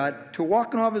Lord your God, to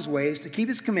walk in all of his ways, to keep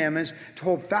his commandments, to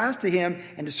hold fast to him,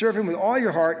 and to serve him with all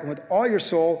your heart and with all your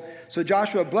soul. So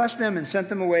Joshua blessed them and sent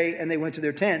them away, and they went to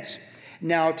their tents.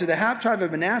 Now to the half-tribe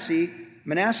of Manasseh,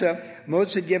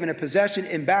 Moses had given a possession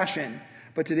in Bashan,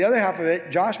 but to the other half of it,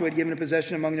 Joshua had given a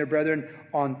possession among their brethren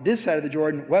on this side of the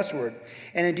Jordan, westward.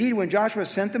 And indeed, when Joshua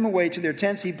sent them away to their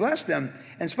tents, he blessed them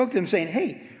and spoke to them, saying,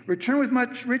 hey, return with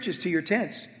much riches to your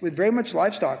tents, with very much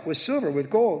livestock, with silver, with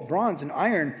gold, bronze, and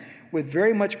iron, with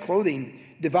very much clothing.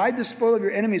 Divide the spoil of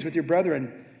your enemies with your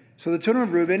brethren. So the children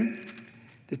of Reuben,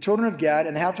 the children of Gad,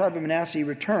 and the half-tribe of Manasseh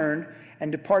returned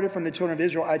and departed from the children of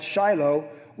Israel at Shiloh,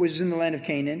 which is in the land of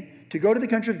Canaan, to go to the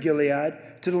country of Gilead,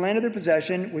 to the land of their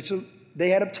possession, which they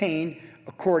had obtained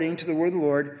according to the word of the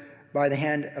Lord by the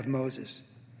hand of Moses.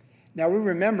 Now we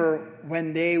remember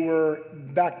when they were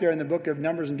back there in the book of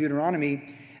Numbers and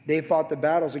Deuteronomy, they fought the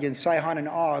battles against Sihon and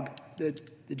Og, the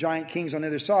giant kings on the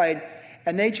other side,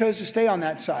 and they chose to stay on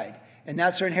that side. And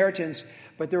that's their inheritance.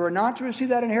 But they were not to receive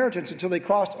that inheritance until they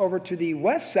crossed over to the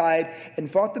west side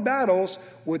and fought the battles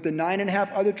with the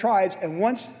 9.5 other tribes. And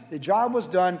once the job was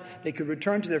done, they could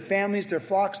return to their families, their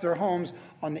flocks, their homes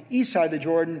on the east side of the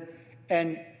Jordan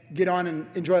and get on and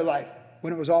enjoy life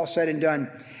when it was all said and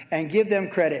done. And give them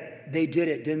credit. They did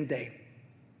it, didn't they?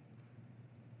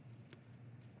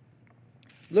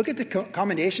 Look at the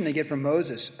commendation they get from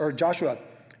Moses or Joshua.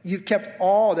 You've kept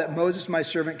all that Moses, my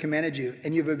servant, commanded you,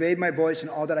 and you've obeyed my voice and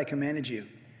all that I commanded you.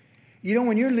 You know,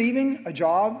 when you're leaving a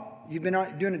job, you've been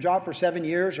doing a job for 7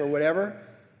 years or whatever,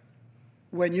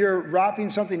 when you're wrapping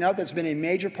something up that's been a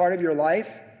major part of your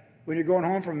life, when you're going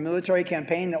home from a military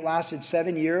campaign that lasted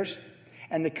 7 years,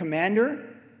 and the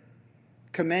commander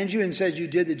commends you and says you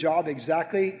did the job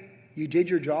exactly, you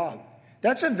did your job.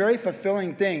 That's a very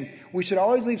fulfilling thing. We should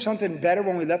always leave something better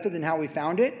when we left it than how we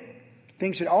found it.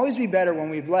 Things should always be better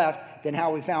when we've left than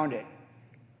how we found it.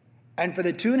 And for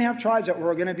the 2.5 tribes that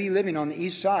we're going to be living on the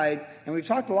east side, and we've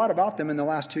talked a lot about them in the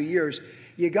last 2 years,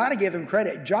 you got to give them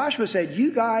credit. Joshua said,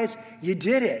 you guys, you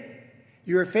did it.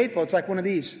 You were faithful. It's like one of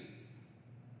these.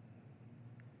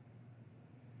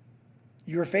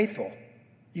 You were faithful.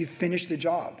 You finished the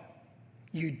job.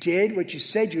 You did what you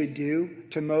said you would do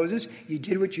to Moses. You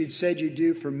did what you said you'd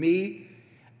do for me.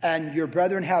 And your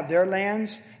brethren have their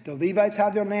lands. The Levites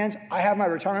have their lands. I have my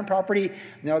retirement property.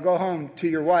 Now go home to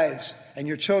your wives and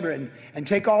your children and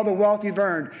take all the wealth you've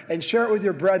earned and share it with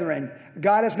your brethren.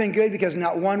 God has been good because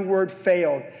not one word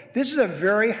failed. This is a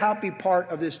very happy part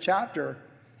of this chapter.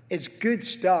 It's good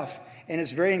stuff and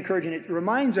it's very encouraging. It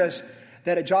reminds us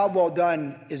that a job well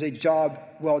done is a job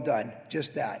well done.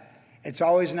 Just that. It's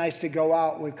always nice to go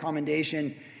out with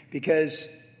commendation because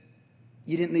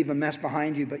you didn't leave a mess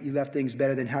behind you, but you left things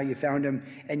better than how you found them,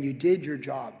 and you did your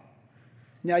job.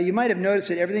 Now, you might have noticed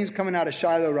that everything's coming out of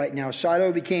Shiloh right now.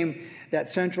 Shiloh became that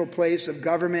central place of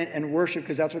government and worship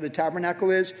because that's where the tabernacle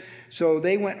is. So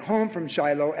they went home from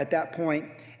Shiloh at that point,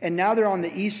 and now they're on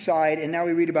the east side, and now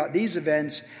we read about these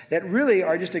events that really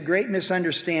are just a great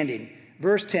misunderstanding.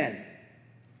 Verse 10,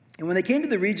 and when they came to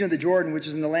the region of the Jordan, which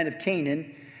is in the land of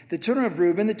Canaan, the children of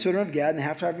Reuben, the children of Gad, and the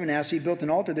half-tribe of Manasseh built an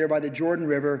altar there by the Jordan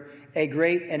River, a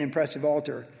great and impressive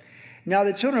altar. Now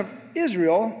the children of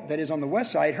Israel, that is on the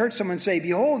west side, heard someone say,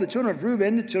 behold, the children of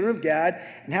Reuben, the children of Gad,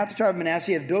 and half the tribe of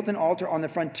Manasseh have built an altar on the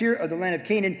frontier of the land of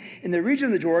Canaan in the region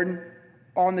of the Jordan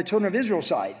on the children of Israel's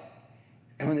side.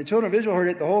 And when the children of Israel heard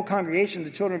it, the whole congregation of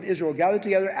the children of Israel gathered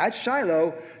together at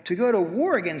Shiloh to go to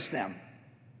war against them.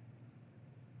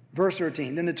 Verse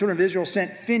 13, then the children of Israel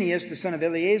sent Phinehas, the son of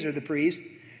Eleazar, the priest,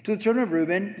 to the children of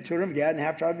Reuben, the children of Gad, and the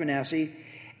half-tribe of Manasseh,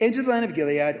 into the land of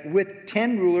Gilead, with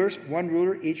 10 rulers, one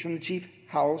ruler each from the chief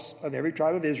house of every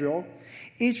tribe of Israel,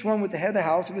 each one with the head of the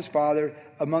house of his father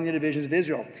among the divisions of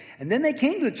Israel. And then they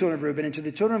came to the children of Reuben and to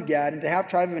the children of Gad and to the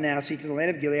half-tribe of Manasseh, to the land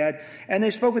of Gilead, and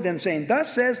they spoke with them, saying,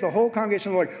 thus says the whole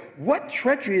congregation of the Lord, what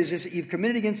treachery is this that you've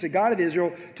committed against the God of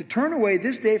Israel, to turn away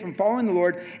this day from following the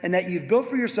Lord, and that you've built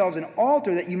for yourselves an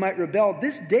altar that you might rebel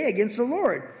this day against the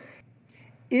Lord?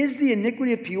 Is the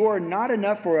iniquity of Peor not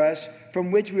enough for us, from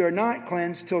which we are not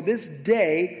cleansed till this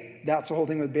day? That's the whole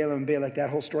thing with Balaam and Balak, that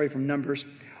whole story from Numbers.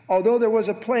 Although there was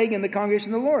a plague in the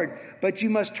congregation of the Lord, but you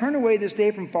must turn away this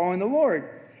day from following the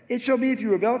Lord. It shall be, if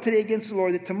you rebel today against the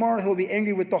Lord, that tomorrow he'll be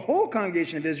angry with the whole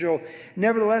congregation of Israel.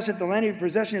 Nevertheless, if the land of your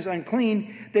possession is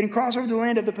unclean, then cross over to the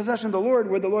land of the possession of the Lord,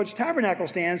 where the Lord's tabernacle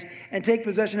stands, and take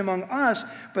possession among us.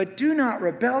 But do not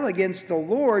rebel against the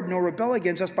Lord, nor rebel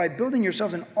against us by building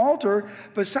yourselves an altar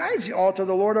besides the altar of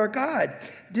the Lord our God.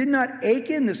 Did not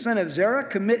Achan, the son of Zerah,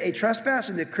 commit a trespass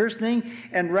and the cursed thing,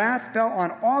 and wrath fell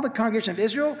on all the congregation of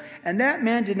Israel? And that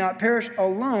man did not perish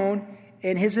alone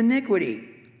in his iniquity.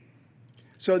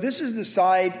 So this is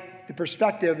the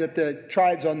perspective that the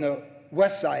tribes on the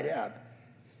west side have.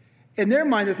 In their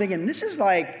mind, they're thinking, this is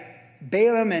like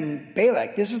Balaam and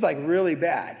Balak. This is like really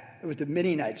bad with the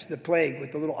Midianites, the plague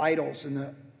with the little idols and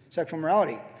the sexual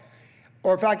morality.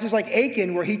 Or in fact, just like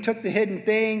Achan, where he took the hidden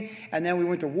thing, and then we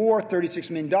went to war, 36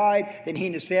 men died, then he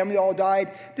and his family all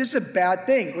died. This is a bad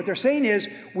thing. What they're saying is,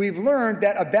 we've learned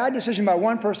that a bad decision by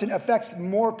one person affects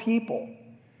more people.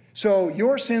 So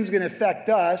your sin's going to affect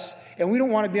us, and we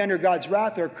don't want to be under God's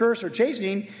wrath or curse or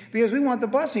chastening, because we want the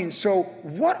blessings. So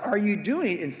what are you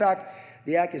doing? In fact,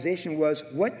 the accusation was,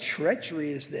 what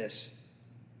treachery is this?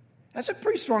 That's a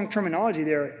pretty strong terminology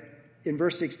there in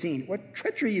verse 16. What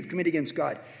treachery you've committed against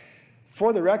God.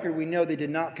 For the record, we know they did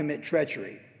not commit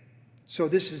treachery. So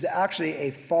this is actually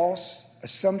a false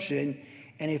assumption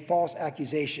and a false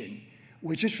accusation,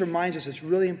 which just reminds us it's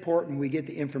really important we get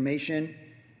the information,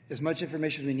 as much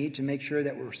information as we need to make sure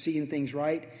that we're seeing things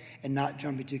right and not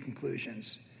jumping to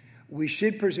conclusions. We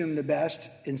should presume the best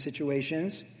in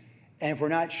situations, and if we're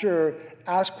not sure,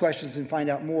 ask questions and find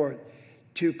out more.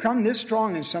 To come this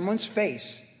strong in someone's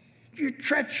face, your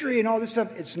treachery and all this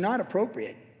stuff, it's not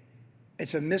appropriate.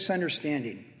 It's a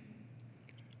misunderstanding.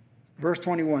 Verse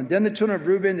 21, then the children of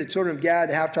Reuben, the children of Gad,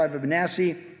 the half-tribe of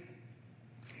Manasseh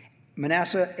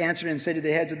answered and said to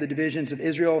the heads of the divisions of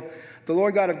Israel, the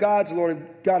Lord God of gods, the Lord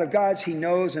God of gods, he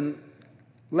knows, and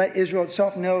let Israel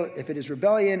itself know if it is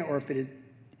rebellion or if it is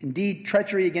indeed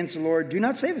treachery against the Lord. Do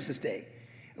not save us this day.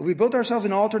 If we built ourselves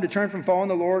an altar to turn from following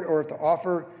the Lord, or if to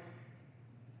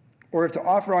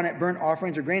offer on it burnt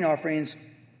offerings or grain offerings,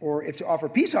 or if to offer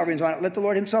peace offerings on it, let the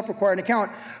Lord himself require an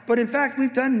account. But in fact,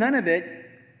 we've done none of it.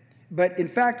 But in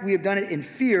fact, we have done it in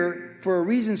fear, for a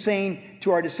reason, saying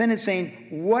to our descendants, saying,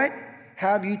 what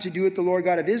have you to do with the Lord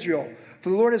God of Israel?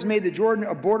 For the Lord has made the Jordan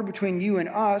a border between you and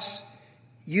us.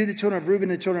 You, the children of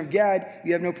Reuben, and the children of Gad,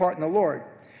 you have no part in the Lord.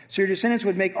 So your descendants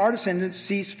would make our descendants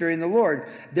cease fearing the Lord.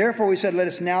 Therefore we said, let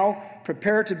us now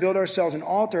prepare to build ourselves an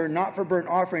altar, not for burnt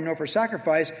offering, nor for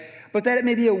sacrifice, but that it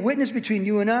may be a witness between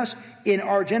you and us in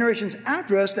our generations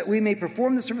after us, that we may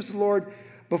perform the service of the Lord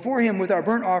before him with our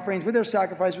burnt offerings, with our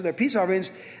sacrifice, with our peace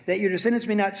offerings, that your descendants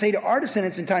may not say to our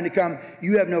descendants in time to come,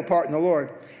 you have no part in the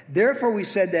Lord. Therefore we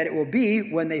said that it will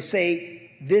be, when they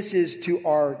say, this is to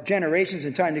our generations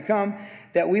in time to come,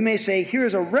 that we may say, here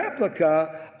is a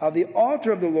replica of the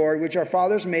altar of the Lord, which our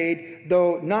fathers made,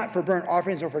 though not for burnt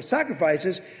offerings or for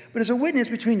sacrifices, but as a witness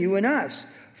between you and us.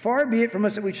 Far be it from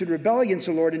us that we should rebel against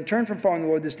the Lord and turn from following the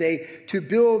Lord this day, to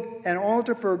build an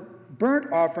altar for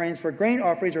burnt offerings, for grain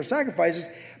offerings or sacrifices,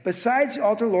 besides the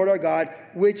altar of the Lord our God,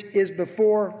 which is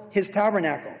before his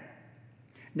tabernacle.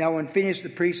 Now when Phinehas the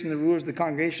priest and the rulers of the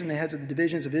congregation, the heads of the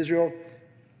divisions of Israel,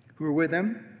 who were with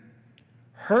him,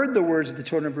 heard the words of the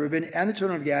children of Reuben and the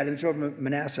children of Gad and the children of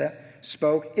Manasseh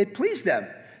spoke, it pleased them.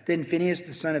 Then Phinehas,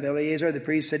 the son of Eleazar, the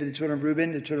priest, said to the children of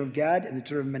Reuben, the children of Gad, and the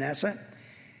children of Manasseh,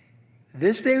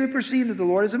 this day we perceive that the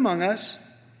Lord is among us,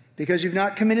 because you've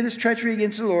not committed this treachery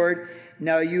against the Lord.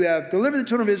 Now you have delivered the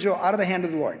children of Israel out of the hand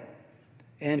of the Lord.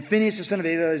 And Phinehas, the son of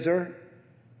Eleazar,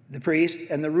 the priest,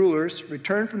 and the rulers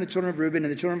returned from the children of Reuben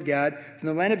and the children of Gad, from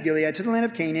the land of Gilead to the land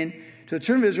of Canaan, to the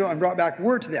children of Israel, and brought back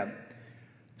word to them.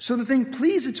 So the thing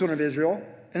pleased the children of Israel,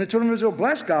 and the children of Israel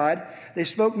blessed God. They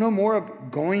spoke no more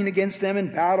of going against them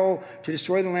in battle to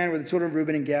destroy the land where the children of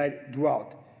Reuben and Gad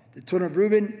dwelt. The children of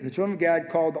Reuben and the children of Gad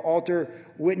called the altar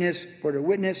witness, for the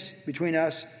witness between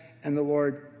us and the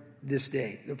Lord this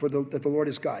day, that the Lord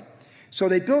is God. So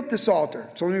they built this altar.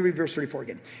 So let me read verse 34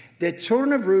 again. The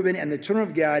children of Reuben and the children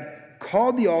of Gad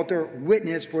called the altar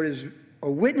witness, for it is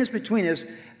a witness between us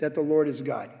that the Lord is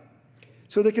God.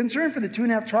 So the concern for the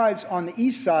 2.5 tribes on the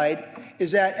east side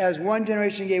is that as one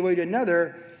generation gave way to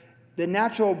another, the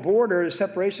natural border, the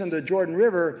separation of the Jordan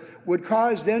River, would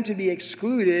cause them to be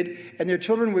excluded, and their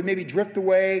children would maybe drift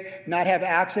away, not have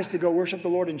access to go worship the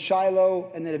Lord in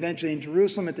Shiloh, and then eventually in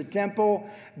Jerusalem at the temple.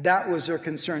 That was their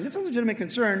concern. That's a legitimate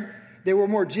concern. They were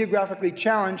more geographically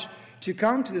challenged to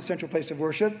come to the central place of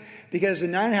worship because the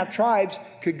 9.5 tribes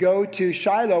could go to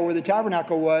Shiloh, where the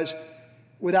tabernacle was,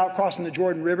 without crossing the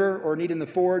Jordan River or needing the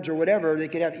fords or whatever. They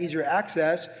could have easier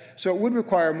access. So it would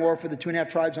require more for the 2.5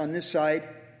 tribes on this side.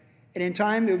 And in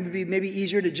time, it would be maybe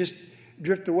easier to just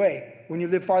drift away. When you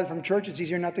live farther from church, it's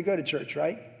easier not to go to church,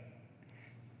 right?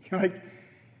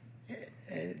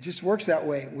 It just works that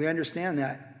way. We understand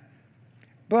that.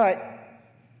 But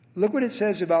look what it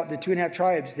says about the 2.5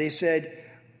 tribes. They said,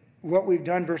 what we've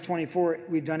done, verse 24,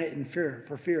 we've done it in fear,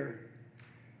 for fear.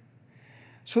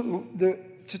 So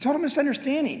it's a total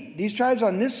misunderstanding. These tribes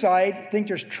on this side think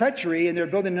there's treachery, and they're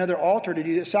building another altar to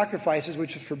do sacrifices,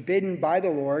 which is forbidden by the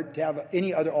Lord to have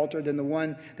any other altar than the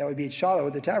one that would be at Shiloh,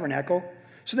 the tabernacle.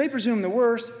 So they presume the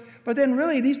worst. But then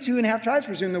really, these 2.5 tribes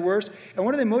presume the worst. And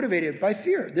what are they motivated? By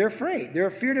fear. They're afraid. They're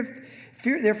afraid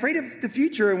of the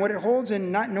future and what it holds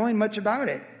and not knowing much about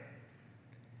it.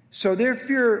 So their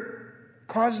fear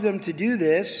causes them to do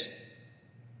this,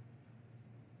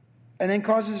 and then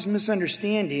causes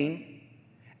misunderstanding.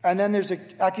 And then there's an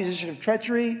accusation of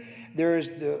treachery. There's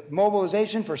the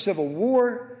mobilization for civil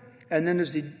war. And then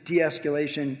there's the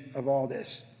de-escalation of all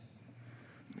this.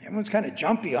 Everyone's kind of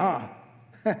jumpy, huh?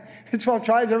 The 12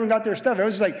 tribes, everyone got their stuff.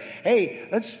 Everyone's like, hey,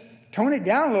 let's tone it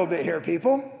down a little bit here,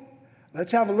 people.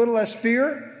 Let's have a little less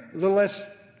fear, a little less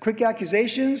quick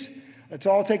accusations. Let's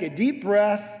all take a deep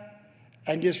breath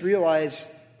and just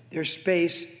realize there's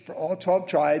space for all 12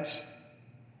 tribes.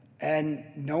 And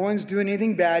no one's doing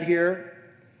anything bad here.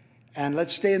 And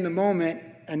let's stay in the moment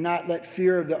and not let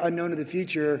fear of the unknown of the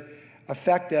future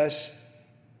affect us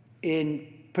in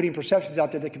putting perceptions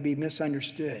out there that can be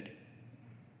misunderstood.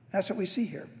 That's what we see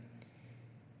here.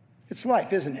 It's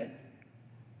life, isn't it?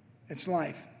 It's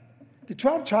life. The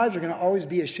 12 tribes are going to always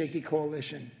be a shaky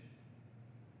coalition.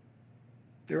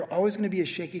 They're always going to be a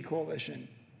shaky coalition.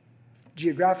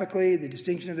 Geographically, the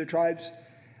distinction of the tribes,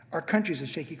 our country's a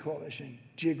shaky coalition,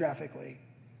 geographically,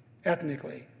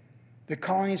 ethnically. The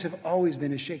colonies have always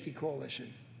been a shaky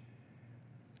coalition.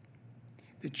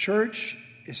 The church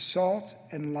is salt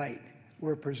and light.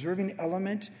 We're a preserving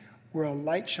element. We're a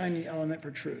light shining element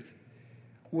for truth.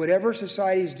 Whatever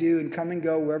societies do and come and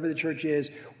go, wherever the church is,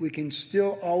 we can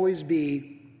still always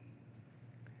be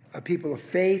a people of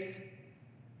faith,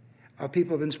 a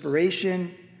people of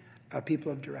inspiration, a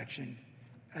people of direction.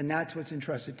 And that's what's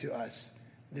entrusted to us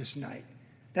this night.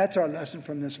 That's our lesson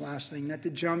from this last thing, not to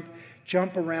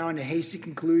jump around to hasty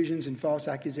conclusions and false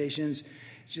accusations.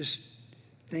 Just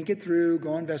think it through,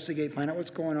 go investigate, find out what's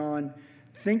going on.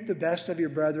 Think the best of your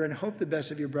brethren, hope the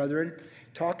best of your brethren.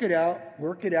 Talk it out,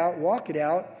 work it out, walk it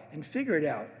out, and figure it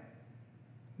out.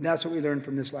 And that's what we learned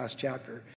from this last chapter.